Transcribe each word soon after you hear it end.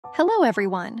Hello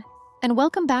everyone, and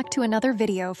welcome back to another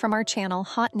video from our channel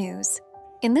Hot News.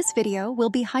 In this video, we'll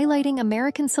be highlighting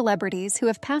American celebrities who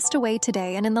have passed away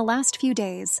today and in the last few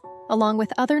days, along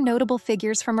with other notable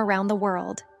figures from around the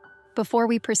world. Before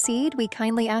we proceed, we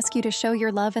kindly ask you to show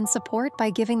your love and support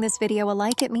by giving this video a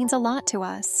like. It means a lot to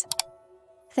us.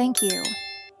 Thank you.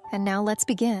 And now let's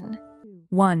begin.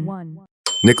 1.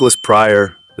 Nicholas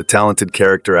Pryor, the talented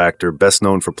character actor best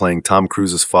known for playing Tom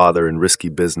Cruise's father in Risky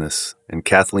Business and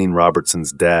Kathleen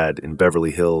Robertson's dad in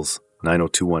Beverly Hills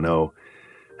 90210,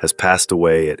 has passed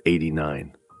away at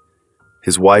 89.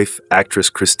 His wife, actress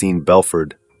Christine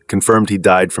Belford, confirmed he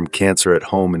died from cancer at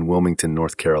home in Wilmington,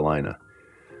 North Carolina.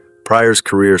 Pryor's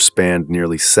career spanned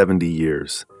nearly 70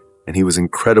 years, and he was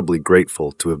incredibly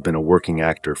grateful to have been a working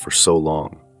actor for so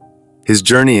long. His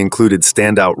journey included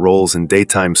standout roles in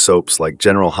daytime soaps like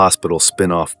General Hospital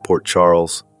spin-off Port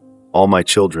Charles, All My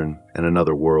Children, and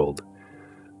Another World.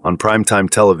 On primetime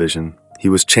television, he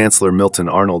was Chancellor Milton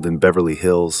Arnold in Beverly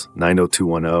Hills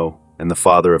 90210 and the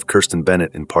father of Kirsten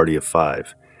Bennett in Party of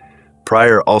Five.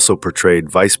 Pryor also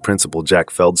portrayed Vice Principal Jack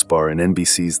Feldspar in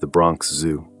NBC's The Bronx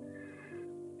Zoo.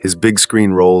 His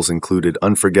big-screen roles included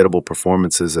unforgettable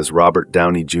performances as Robert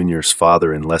Downey Jr.'s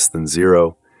father in Less Than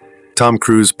Zero, Tom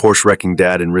Cruise Porsche-wrecking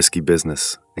dad in Risky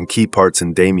Business, and key parts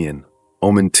in Damien,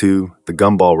 Omen 2, The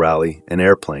Gumball Rally, and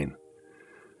Airplane.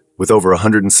 With over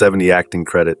 170 acting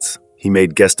credits, he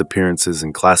made guest appearances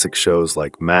in classic shows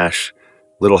like MASH,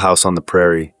 Little House on the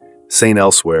Prairie, St.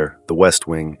 Elsewhere, The West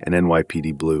Wing, and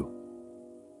NYPD Blue.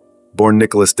 Born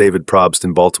Nicholas David Probst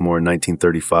in Baltimore in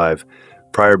 1935,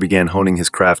 Pryor began honing his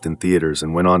craft in theaters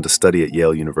and went on to study at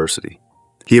Yale University.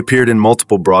 He appeared in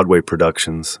multiple Broadway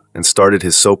productions and started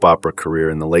his soap opera career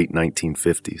in the late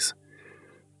 1950s.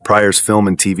 Pryor's film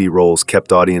and TV roles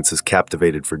kept audiences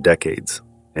captivated for decades,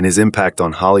 and his impact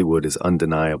on Hollywood is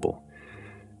undeniable.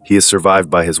 He is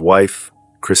survived by his wife,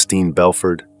 Christine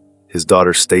Belford, his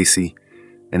daughter Stacy,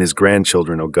 and his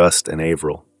grandchildren Auguste and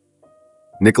Avril.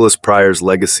 Nicholas Pryor's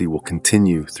legacy will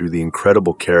continue through the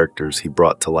incredible characters he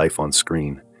brought to life on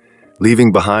screen,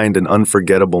 leaving behind an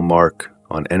unforgettable mark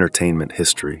on entertainment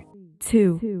history.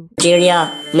 2.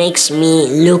 Progeria makes me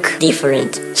look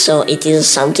different, so it is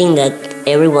something that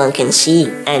everyone can see,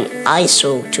 and I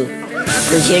saw too.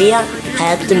 Progeria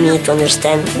helped me to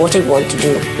understand what I want to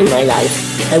do in my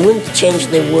life. I wouldn't change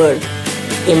the world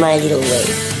in my little way.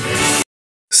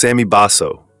 Sammy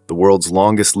Basso, the world's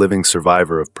longest-living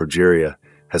survivor of progeria,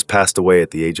 has passed away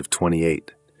at the age of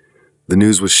 28. The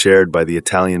news was shared by the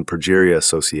Italian Progeria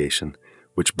Association,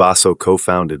 which Basso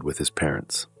co-founded with his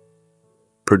parents.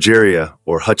 Progeria,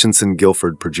 or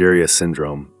Hutchinson-Gilford progeria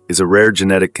syndrome, is a rare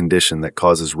genetic condition that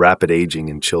causes rapid aging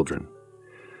in children.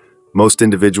 Most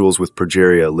individuals with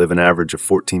progeria live an average of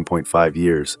 14.5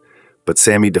 years, but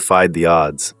Sammy defied the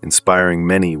odds, inspiring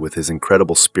many with his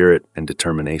incredible spirit and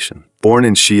determination. Born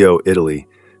in Schio, Italy,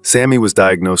 Sammy was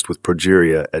diagnosed with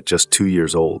progeria at just 2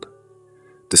 years old.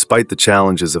 Despite the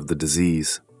challenges of the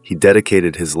disease, he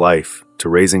dedicated his life to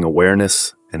raising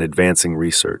awareness and advancing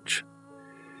research.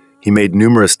 He made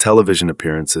numerous television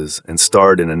appearances and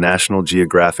starred in a National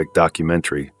Geographic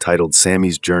documentary titled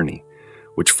Sammy's Journey,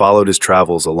 which followed his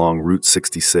travels along Route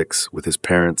 66 with his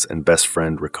parents and best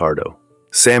friend Ricardo.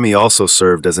 Sammy also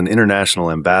served as an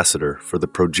international ambassador for the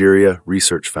Progeria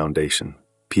Research Foundation,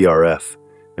 PRF,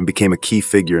 and became a key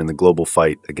figure in the global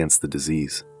fight against the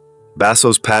disease.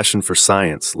 Basso's passion for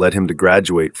science led him to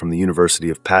graduate from the University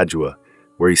of Padua,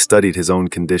 where he studied his own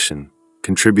condition,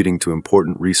 contributing to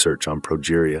important research on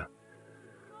progeria.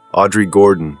 Audrey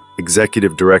Gordon,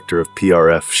 executive director of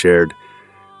PRF, shared,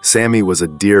 "Sammy was a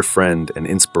dear friend and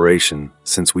inspiration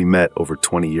since we met over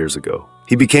 20 years ago.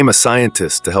 He became a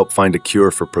scientist to help find a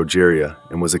cure for progeria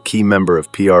and was a key member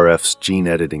of PRF's gene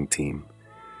editing team.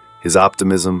 His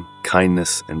optimism,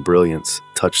 kindness, and brilliance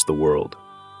touched the world."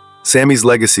 Sammy's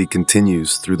legacy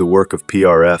continues through the work of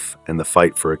PRF and the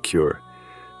fight for a cure.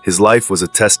 His life was a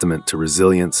testament to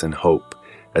resilience and hope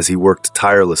as he worked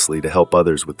tirelessly to help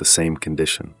others with the same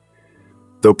condition.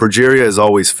 Though progeria is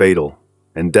always fatal,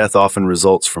 and death often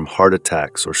results from heart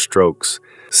attacks or strokes,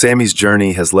 Sammy's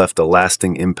journey has left a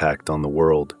lasting impact on the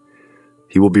world.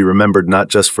 He will be remembered not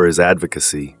just for his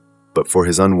advocacy, but for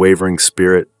his unwavering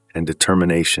spirit and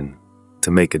determination to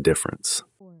make a difference.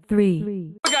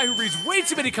 3. A guy who reads way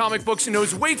too many comic books and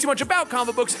knows way too much about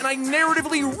comic books, and I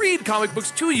narratively read comic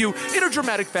books to you in a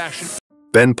dramatic fashion.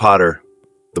 Ben Potter,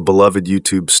 the beloved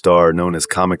YouTube star known as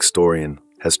Comic Storian,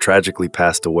 has tragically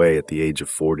passed away at the age of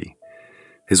 40.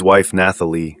 His wife,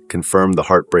 Nathalie, confirmed the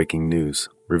heartbreaking news,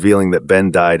 revealing that Ben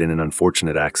died in an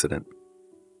unfortunate accident.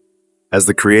 As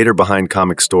the creator behind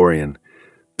Comic Storian,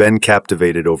 Ben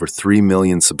captivated over 3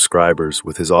 million subscribers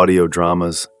with his audio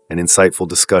dramas and insightful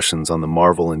discussions on the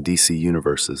Marvel and DC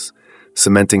universes,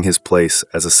 cementing his place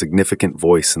as a significant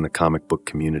voice in the comic book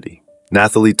community.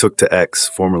 Nathalie took to X,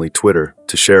 formerly Twitter,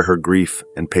 to share her grief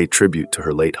and pay tribute to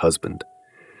her late husband.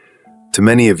 To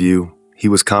many of you, he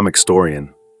was comic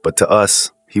historian, but to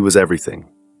us, he was everything.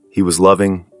 He was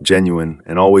loving, genuine,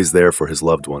 and always there for his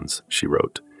loved ones, she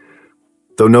wrote.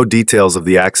 Though no details of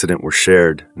the accident were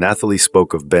shared, Nathalie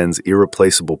spoke of Ben's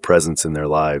irreplaceable presence in their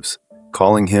lives,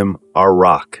 calling him our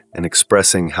rock and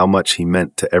expressing how much he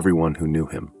meant to everyone who knew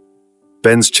him.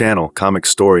 Ben's channel, Comic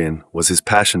Storian, was his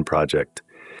passion project,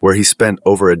 where he spent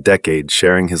over a decade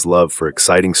sharing his love for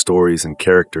exciting stories and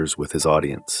characters with his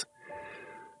audience.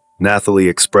 Nathalie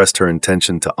expressed her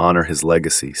intention to honor his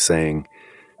legacy, saying,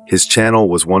 "His channel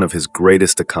was one of his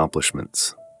greatest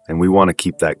accomplishments, and we want to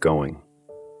keep that going.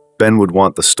 Ben would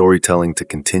want the storytelling to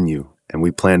continue, and we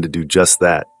plan to do just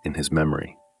that in his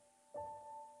memory."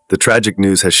 The tragic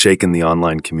news has shaken the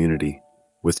online community,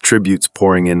 with tributes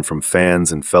pouring in from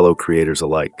fans and fellow creators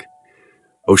alike.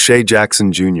 O'Shea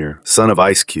Jackson Jr., son of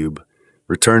Ice Cube,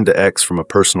 returned to X from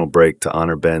a personal break to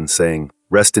honor Ben, saying,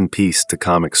 "Rest in peace to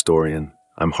Comic Storian.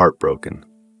 I'm heartbroken.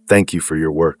 Thank you for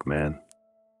your work, man.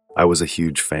 I was a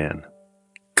huge fan."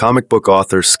 Comic book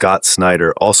author Scott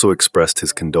Snyder also expressed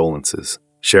his condolences,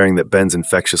 sharing that Ben's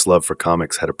infectious love for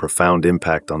comics had a profound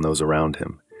impact on those around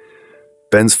him.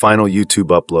 Ben's final YouTube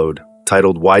upload,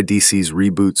 titled "Why DC's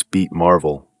Reboots Beat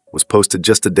Marvel," was posted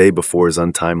just a day before his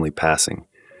untimely passing.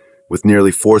 With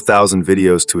nearly 4,000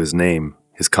 videos to his name,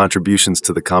 his contributions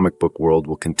to the comic book world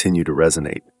will continue to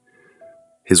resonate.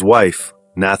 His wife,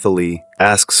 Nathalie,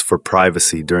 asks for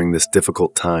privacy during this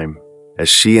difficult time, as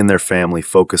she and their family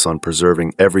focus on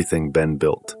preserving everything Ben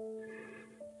built.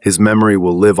 His memory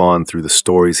will live on through the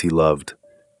stories he loved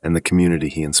and the community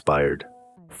he inspired.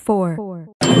 4.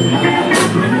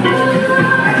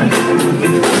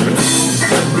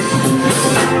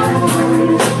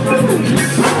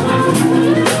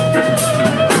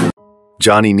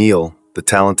 Johnny Neal, the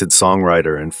talented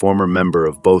songwriter and former member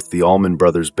of both the Allman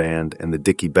Brothers Band and the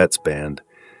Dickie Betts Band,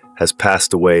 has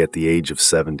passed away at the age of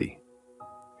 70.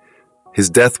 His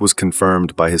death was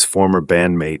confirmed by his former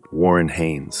bandmate Warren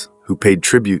Haynes, who paid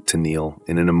tribute to Neal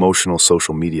in an emotional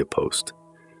social media post.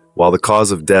 While the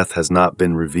cause of death has not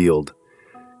been revealed,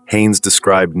 Haynes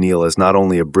described Neal as not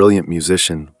only a brilliant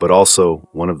musician, but also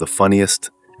one of the funniest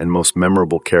and most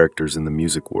memorable characters in the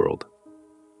music world.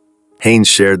 Haynes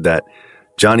shared that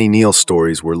Johnny Neal's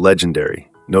stories were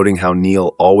legendary, noting how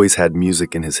Neal always had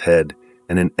music in his head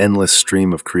and an endless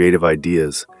stream of creative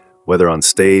ideas, whether on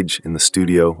stage, in the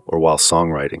studio, or while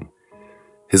songwriting.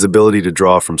 His ability to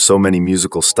draw from so many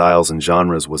musical styles and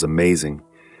genres was amazing,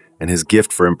 and his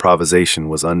gift for improvisation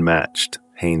was unmatched,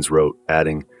 Haynes wrote,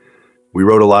 adding, "We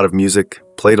wrote a lot of music,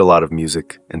 played a lot of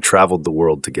music, and traveled the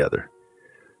world together.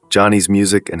 Johnny's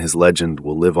music and his legend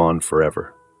will live on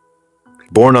forever."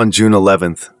 Born on June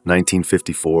 11,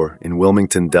 1954, in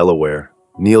Wilmington, Delaware,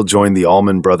 Neal joined the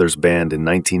Allman Brothers Band in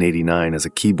 1989 as a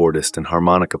keyboardist and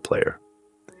harmonica player.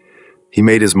 He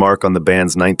made his mark on the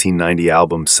band's 1990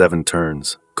 album 7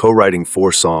 Turns, co-writing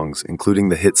 4 songs, including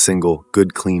the hit single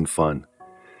Good Clean Fun.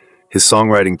 His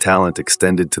songwriting talent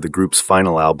extended to the group's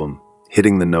final album,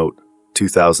 Hitting the Note,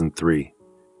 2003,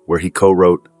 where he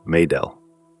co-wrote Maydell.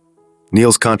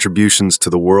 Neal's contributions to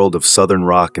the world of Southern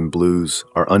rock and blues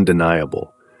are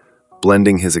undeniable,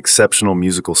 blending his exceptional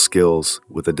musical skills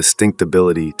with a distinct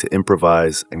ability to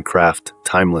improvise and craft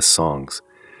timeless songs.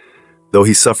 Though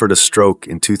he suffered a stroke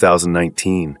in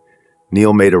 2019,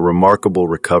 Neal made a remarkable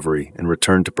recovery and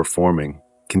returned to performing,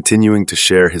 continuing to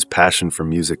share his passion for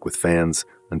music with fans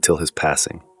until his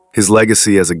passing. His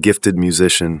legacy as a gifted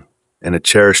musician and a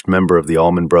cherished member of the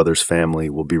Allman Brothers family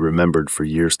will be remembered for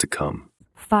years to come.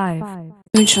 5.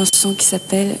 Une chanson qui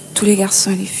s'appelle Tous les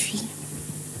garçons et les filles.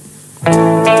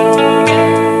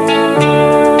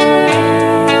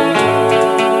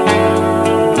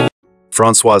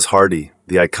 Françoise Hardy,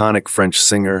 the iconic French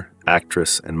singer,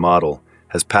 actress, and model,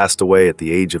 has passed away at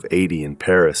the age of 80 in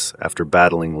Paris after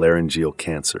battling laryngeal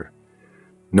cancer.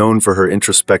 Known for her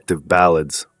introspective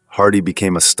ballads, Hardy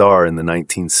became a star in the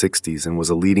 1960s and was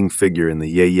a leading figure in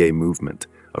the Yé-Yé movement,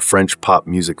 a French pop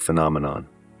music phenomenon.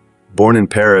 Born in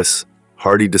Paris,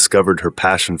 Hardy discovered her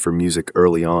passion for music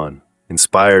early on,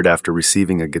 inspired after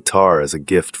receiving a guitar as a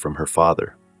gift from her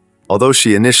father. Although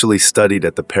she initially studied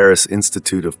at the Paris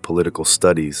Institute of Political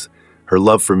Studies, her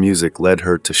love for music led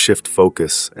her to shift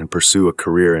focus and pursue a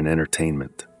career in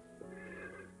entertainment.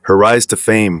 Her rise to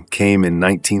fame came in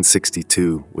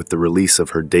 1962 with the release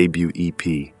of her debut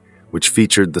EP, which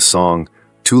featured the song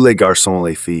Tous les garçons et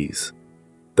les filles.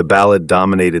 The ballad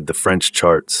dominated the French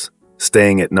charts,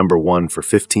 staying at #1 for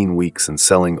 15 weeks and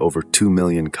selling over 2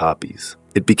 million copies.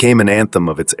 It became an anthem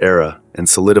of its era and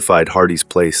solidified Hardy's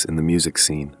place in the music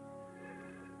scene.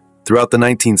 Throughout the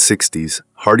 1960s,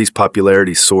 Hardy's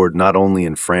popularity soared not only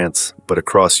in France, but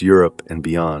across Europe and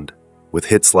beyond, with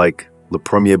hits like Le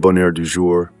Premier Bonheur du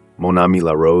Jour, Mon Ami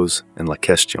La Rose, and La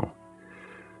Question.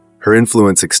 Her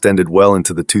influence extended well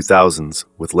into the 2000s,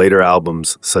 with later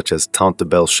albums such as Tant de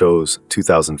Belles Choses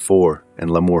 2004 and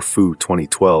L'amour fou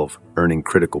 2012 earning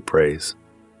critical praise.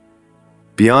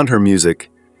 Beyond her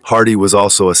music, Hardy was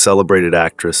also a celebrated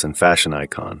actress and fashion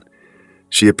icon.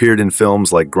 She appeared in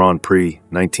films like Grand Prix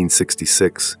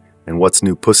 1966 and What's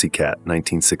New Pussycat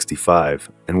 1965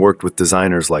 and worked with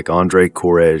designers like André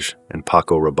Courrèges and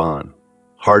Paco Rabanne.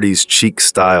 Hardy's chic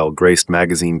style graced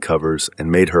magazine covers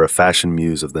and made her a fashion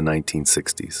muse of the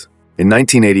 1960s. In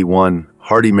 1981,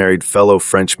 Hardy married fellow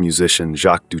French musician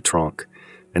Jacques Dutronc,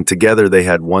 and together they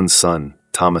had one son,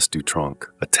 Thomas Dutronc,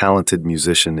 a talented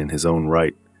musician in his own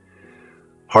right.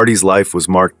 Hardy's life was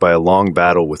marked by a long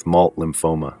battle with malt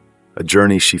lymphoma, a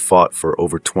journey she fought for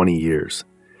over 20 years.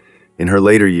 In her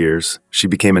later years, she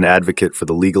became an advocate for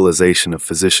the legalization of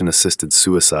physician-assisted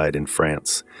suicide in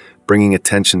France, bringing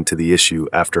attention to the issue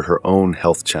after her own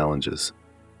health challenges.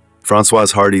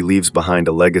 Françoise Hardy leaves behind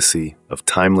a legacy of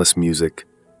timeless music,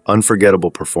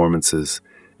 unforgettable performances,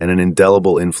 and an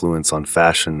indelible influence on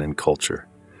fashion and culture.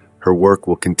 Her work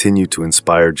will continue to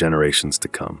inspire generations to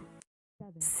come.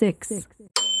 6.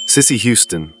 Cissy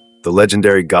Houston, the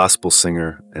legendary gospel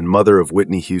singer and mother of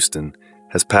Whitney Houston,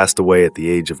 has passed away at the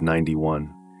age of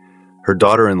 91. Her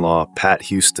daughter-in-law, Pat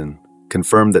Houston,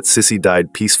 confirmed that Cissy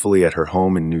died peacefully at her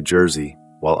home in New Jersey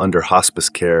while under hospice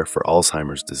care for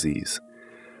Alzheimer's disease.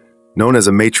 Known as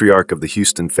a matriarch of the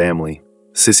Houston family,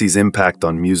 Cissy's impact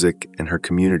on music and her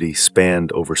community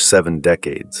spanned over 7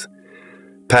 decades.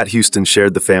 Pat Houston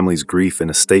shared the family's grief in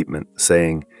a statement,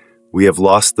 saying, "We have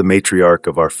lost the matriarch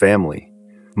of our family."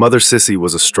 Mother Cissy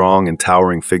was a strong and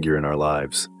towering figure in our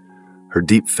lives. Her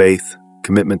deep faith,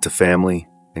 commitment to family,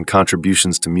 and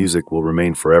contributions to music will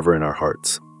remain forever in our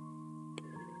hearts.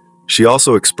 She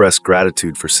also expressed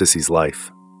gratitude for Cissy's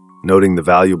life, noting the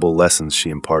valuable lessons she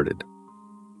imparted.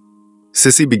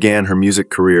 Cissy began her music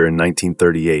career in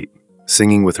 1938,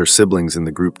 singing with her siblings in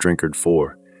the group Drinkard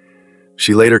 4.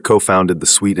 She later co-founded the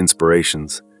Sweet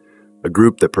Inspirations, a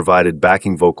group that provided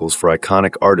backing vocals for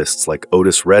iconic artists like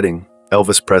Otis Redding,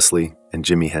 Elvis Presley, and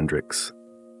Jimi Hendrix.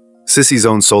 Cissy's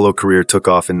own solo career took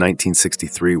off in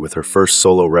 1963 with her first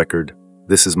solo record,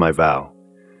 This Is My Vow.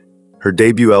 Her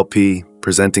debut LP,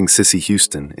 Presenting Cissy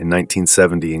Houston, in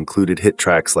 1970 included hit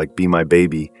tracks like Be My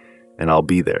Baby and I'll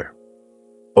Be There.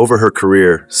 Over her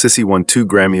career, Cissy won 2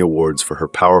 Grammy Awards for her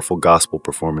powerful gospel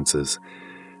performances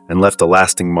and left a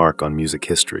lasting mark on music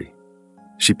history.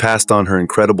 She passed on her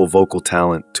incredible vocal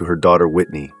talent to her daughter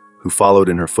Whitney, who followed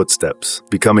in her footsteps,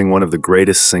 becoming one of the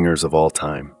greatest singers of all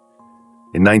time.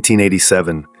 In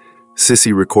 1987,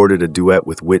 Cissy recorded a duet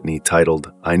with Whitney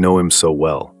titled I Know Him So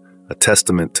Well, a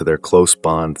testament to their close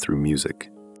bond through music.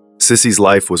 Cissy's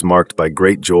life was marked by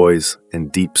great joys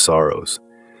and deep sorrows.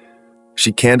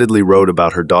 She candidly wrote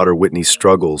about her daughter Whitney's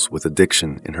struggles with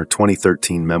addiction in her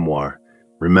 2013 memoir,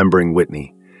 Remembering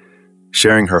Whitney,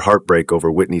 sharing her heartbreak over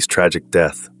Whitney's tragic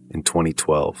death in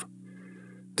 2012.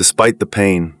 Despite the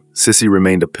pain, Cissy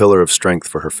remained a pillar of strength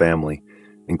for her family,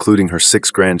 including her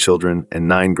 6 grandchildren and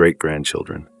 9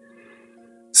 great-grandchildren.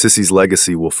 Cissy's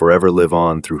legacy will forever live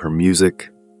on through her music,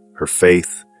 her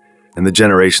faith, and the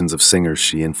generations of singers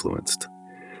she influenced.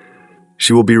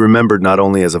 She will be remembered not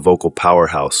only as a vocal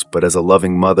powerhouse, but as a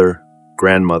loving mother,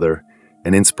 grandmother,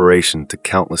 and inspiration to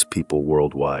countless people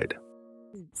worldwide.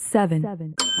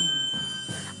 7.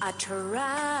 I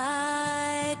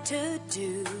try to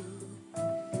do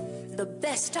the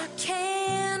best I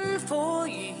can for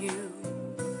you.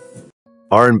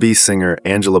 R&B singer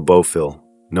Angela Bofill,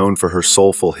 known for her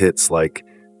soulful hits like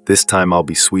This Time I'll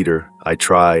Be Sweeter, I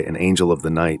Try, and Angel of the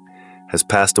Night, has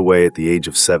passed away at the age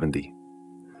of 70.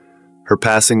 Her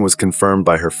passing was confirmed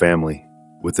by her family,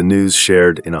 with the news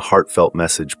shared in a heartfelt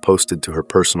message posted to her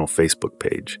personal Facebook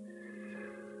page.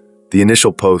 The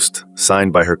initial post,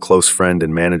 signed by her close friend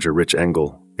and manager Rich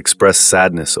Engel, expressed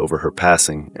sadness over her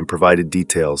passing and provided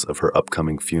details of her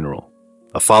upcoming funeral.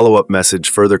 A follow-up message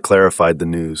further clarified the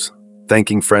news,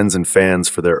 thanking friends and fans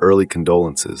for their early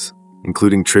condolences,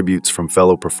 including tributes from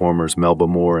fellow performers Melba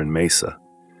Moore and Mesa.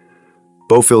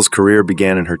 Bofill's career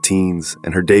began in her teens,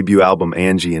 and her debut album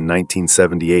Angie in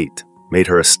 1978 made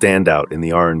her a standout in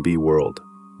the R&B world,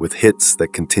 with hits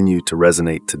that continue to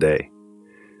resonate today.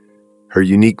 Her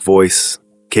unique voice,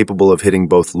 capable of hitting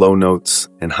both low notes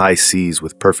and high Cs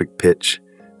with perfect pitch,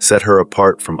 set her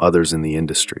apart from others in the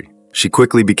industry. She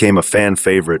quickly became a fan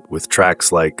favorite with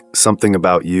tracks like Something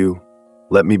About You,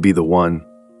 Let Me Be the One,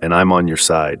 and I'm on Your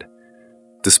Side.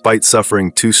 Despite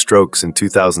suffering 2 strokes in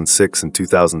 2006 and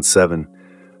 2007,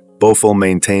 Buffy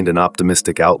maintained an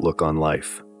optimistic outlook on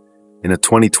life. In a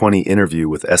 2020 interview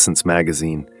with Essence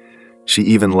magazine, she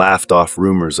even laughed off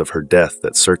rumors of her death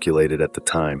that circulated at the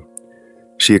time.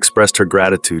 She expressed her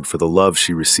gratitude for the love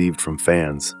she received from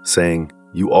fans, saying,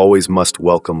 "You always must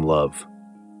welcome love."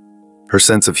 Her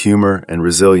sense of humor and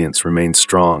resilience remained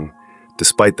strong,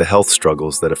 despite the health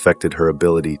struggles that affected her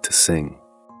ability to sing.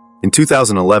 In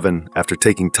 2011, after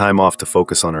taking time off to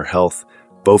focus on her health,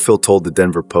 Buffy told the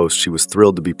Denver Post she was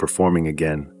thrilled to be performing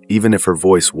again, even if her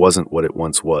voice wasn't what it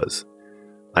once was.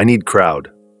 "I need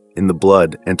crowd. In the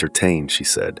blood, entertain," she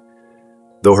said.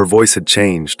 Though her voice had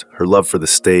changed, her love for the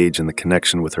stage and the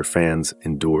connection with her fans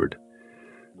endured.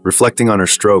 Reflecting on her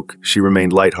stroke, she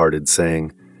remained lighthearted,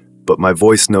 saying, "But my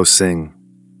voice no sing.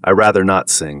 I rather not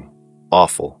sing.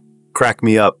 Awful. Crack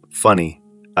me up, funny.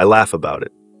 I laugh about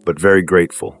it, but very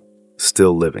grateful.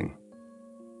 Still living."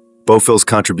 Buffy's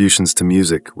contributions to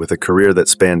music, with a career that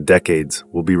spanned decades,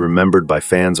 will be remembered by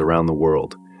fans around the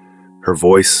world. Her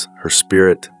voice, her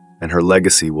spirit, and her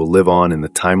legacy will live on in the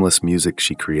timeless music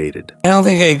she created. I don't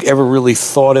think I ever really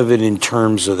thought of it in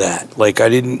terms of that. Like, I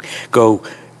didn't go,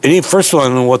 first of all, I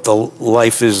don't know what the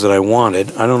life is that I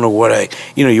wanted. I don't know what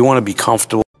you want to be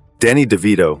comfortable. Danny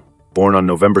DeVito, born on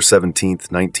November 17,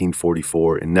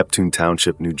 1944 in Neptune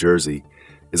Township, New Jersey,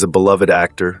 is a beloved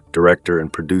actor, director,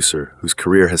 and producer whose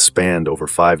career has spanned over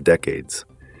 5 decades.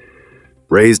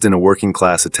 Raised in a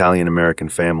working-class Italian-American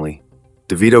family,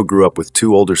 DeVito grew up with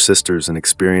 2 older sisters and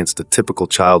experienced a typical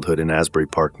childhood in Asbury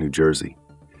Park, New Jersey.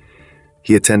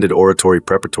 He attended Oratory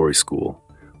Preparatory School,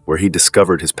 where he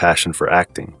discovered his passion for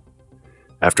acting.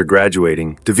 After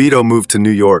graduating, DeVito moved to New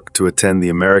York to attend the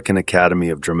American Academy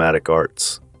of Dramatic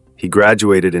Arts. He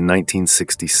graduated in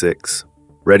 1966,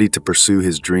 ready to pursue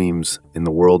his dreams in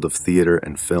the world of theater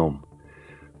and film,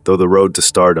 though the road to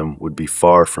stardom would be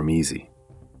far from easy.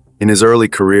 In his early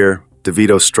career,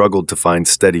 DeVito struggled to find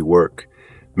steady work,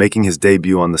 making his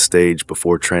debut on the stage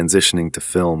before transitioning to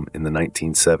film in the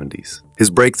 1970s.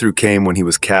 His breakthrough came when he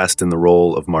was cast in the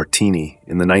role of Martini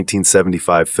in the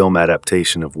 1975 film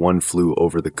adaptation of One Flew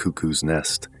Over the Cuckoo's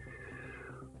Nest.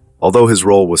 Although his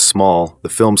role was small, the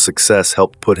film's success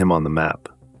helped put him on the map.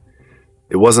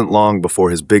 It wasn't long before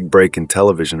his big break in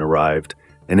television arrived,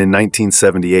 and in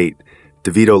 1978,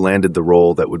 DeVito landed the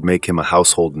role that would make him a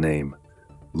household name,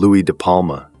 Louis De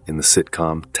Palma in the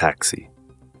sitcom Taxi.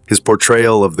 His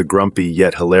portrayal of the grumpy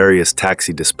yet hilarious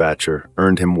taxi dispatcher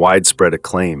earned him widespread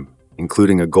acclaim,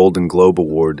 including a Golden Globe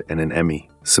Award and an Emmy,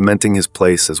 cementing his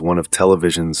place as one of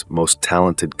television's most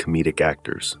talented comedic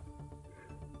actors.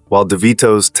 While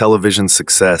DeVito's television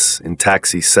success in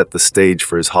Taxi set the stage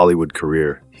for his Hollywood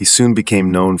career, he soon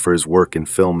became known for his work in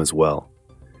film as well.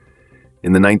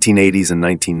 In the 1980s and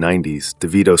 1990s,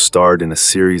 DeVito starred in a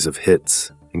series of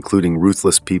hits, including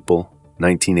Ruthless People,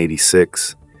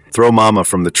 1986, Throw Mama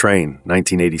from the Train,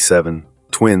 1987,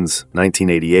 Twins,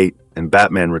 1988, and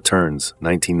Batman Returns,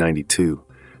 1992,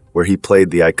 where he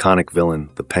played the iconic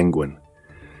villain, the Penguin.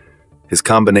 His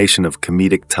combination of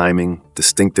comedic timing,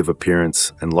 distinctive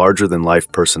appearance, and larger-than-life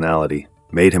personality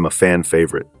made him a fan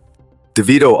favorite.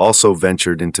 DeVito also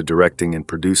ventured into directing and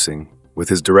producing, with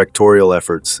his directorial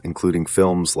efforts including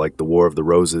films like The War of the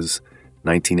Roses,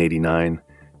 1989,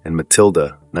 and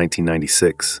Matilda,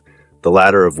 1996, the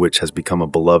latter of which has become a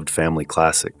beloved family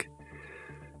classic.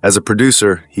 As a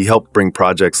producer, he helped bring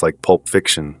projects like Pulp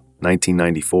Fiction,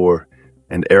 1994,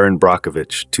 and Erin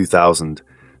Brockovich, 2000,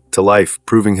 to life,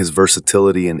 proving his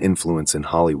versatility and influence in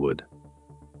Hollywood.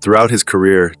 Throughout his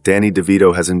career, Danny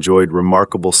DeVito has enjoyed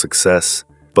remarkable success,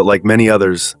 but like many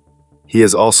others, he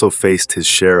has also faced his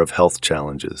share of health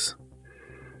challenges.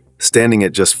 Standing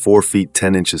at just 4 feet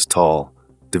 10 inches tall,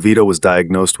 DeVito was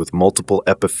diagnosed with multiple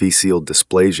epiphyseal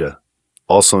dysplasia,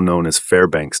 also known as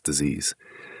Fairbanks disease,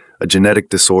 a genetic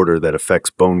disorder that affects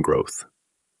bone growth.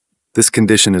 This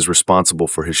condition is responsible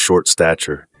for his short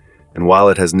stature, and while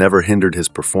it has never hindered his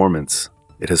performance,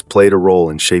 it has played a role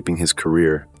in shaping his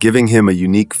career, giving him a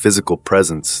unique physical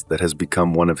presence that has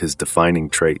become one of his defining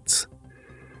traits.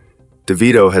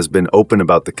 DeVito has been open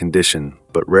about the condition,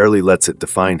 but rarely lets it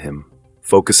define him,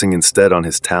 focusing instead on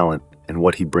his talent and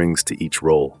what he brings to each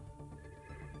role.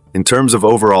 In terms of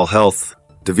overall health,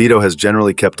 DeVito has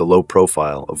generally kept a low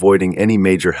profile, avoiding any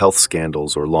major health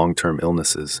scandals or long-term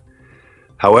illnesses.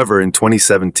 However, in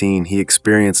 2017, he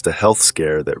experienced a health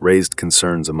scare that raised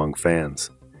concerns among fans.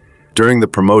 During the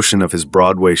promotion of his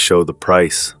Broadway show The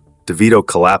Price, DeVito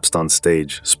collapsed on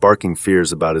stage, sparking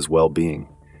fears about his well-being.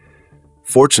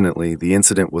 Fortunately, the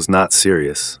incident was not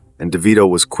serious, and DeVito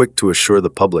was quick to assure the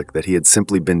public that he had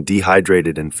simply been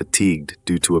dehydrated and fatigued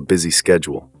due to a busy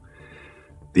schedule.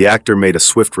 The actor made a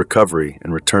swift recovery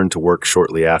and returned to work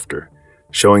shortly after,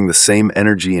 showing the same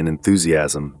energy and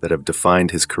enthusiasm that have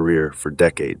defined his career for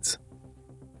decades.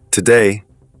 Today,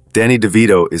 Danny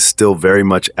DeVito is still very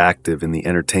much active in the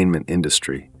entertainment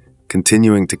industry,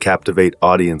 continuing to captivate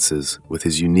audiences with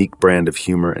his unique brand of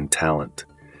humor and talent.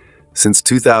 Since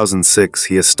 2006,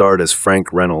 he has starred as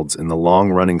Frank Reynolds in the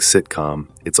long-running sitcom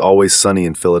It's Always Sunny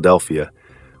in Philadelphia,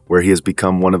 where he has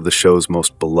become one of the show's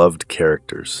most beloved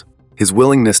characters. His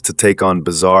willingness to take on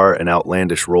bizarre and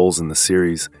outlandish roles in the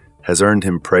series has earned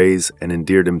him praise and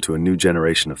endeared him to a new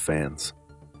generation of fans.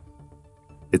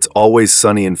 It's Always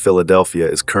Sunny in Philadelphia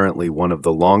is currently one of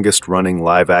the longest-running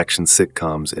live-action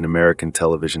sitcoms in American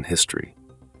television history,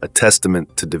 a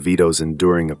testament to DeVito's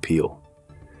enduring appeal.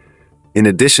 In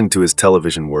addition to his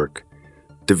television work,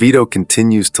 DeVito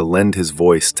continues to lend his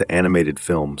voice to animated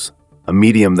films, a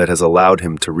medium that has allowed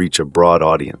him to reach a broad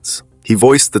audience. He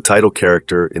voiced the title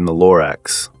character in The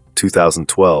Lorax,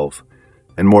 2012,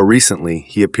 and more recently,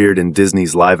 he appeared in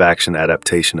Disney's live-action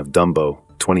adaptation of Dumbo,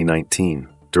 2019,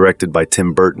 directed by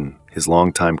Tim Burton, his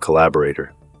longtime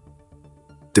collaborator.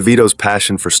 DeVito's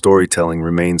passion for storytelling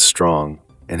remains strong,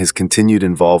 and his continued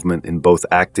involvement in both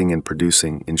acting and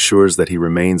producing ensures that he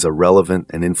remains a relevant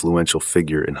and influential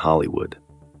figure in Hollywood.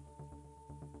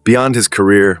 Beyond his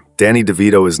career, Danny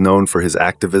DeVito is known for his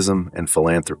activism and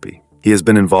philanthropy. He has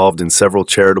been involved in several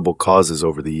charitable causes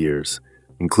over the years,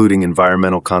 including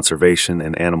environmental conservation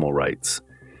and animal rights.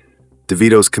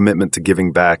 DeVito's commitment to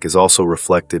giving back is also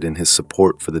reflected in his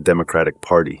support for the Democratic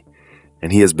Party,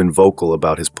 and he has been vocal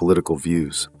about his political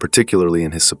views, particularly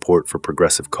in his support for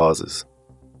progressive causes.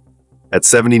 At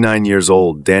 79 years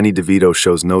old, Danny DeVito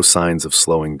shows no signs of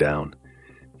slowing down.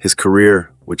 His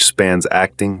career, which spans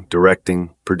acting,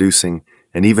 directing, producing,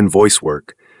 and even voice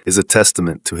work, is a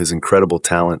testament to his incredible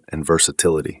talent and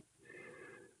versatility.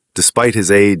 Despite his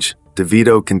age,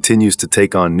 DeVito continues to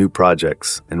take on new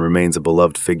projects and remains a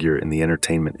beloved figure in the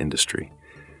entertainment industry.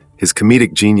 His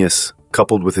comedic genius,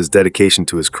 coupled with his dedication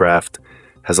to his craft,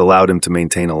 has allowed him to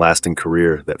maintain a lasting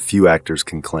career that few actors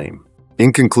can claim.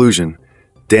 In conclusion,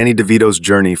 Danny DeVito's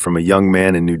journey from a young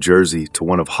man in New Jersey to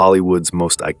one of Hollywood's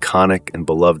most iconic and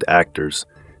beloved actors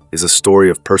is a story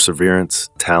of perseverance,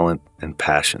 talent, and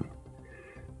passion.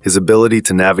 His ability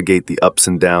to navigate the ups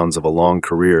and downs of a long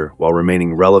career while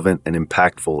remaining relevant and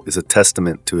impactful is a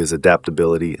testament to his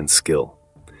adaptability and skill.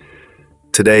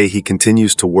 Today, he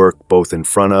continues to work both in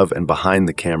front of and behind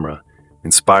the camera,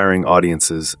 inspiring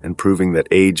audiences and proving that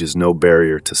age is no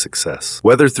barrier to success.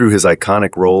 Whether through his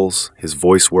iconic roles, his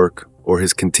voice work, or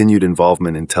his continued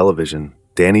involvement in television,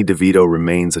 Danny DeVito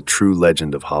remains a true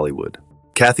legend of Hollywood.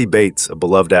 Kathy Bates, a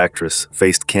beloved actress,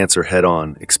 faced cancer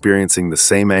head-on, experiencing the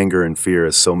same anger and fear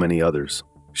as so many others.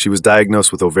 She was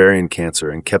diagnosed with ovarian cancer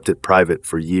and kept it private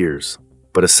for years,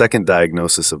 but a second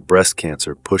diagnosis of breast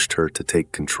cancer pushed her to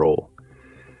take control.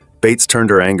 Bates turned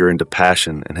her anger into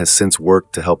passion and has since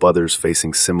worked to help others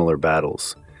facing similar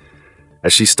battles.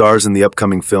 As she stars in the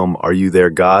upcoming film Are You There,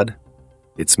 God?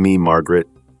 It's Me, Margaret,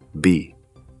 B.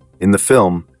 In the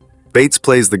film, Bates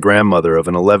plays the grandmother of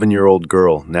an 11-year-old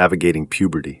girl navigating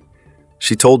puberty.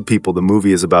 She told people the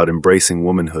movie is about embracing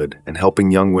womanhood and helping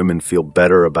young women feel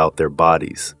better about their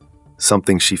bodies,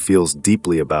 something she feels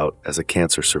deeply about as a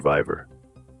cancer survivor.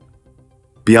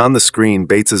 Beyond the screen,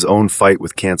 Bates's own fight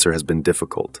with cancer has been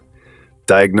difficult.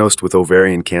 Diagnosed with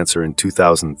ovarian cancer in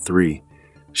 2003,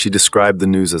 she described the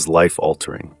news as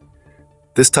life-altering.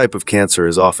 This type of cancer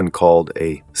is often called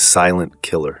a silent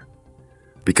killer,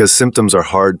 because symptoms are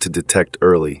hard to detect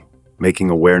early, making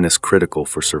awareness critical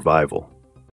for survival.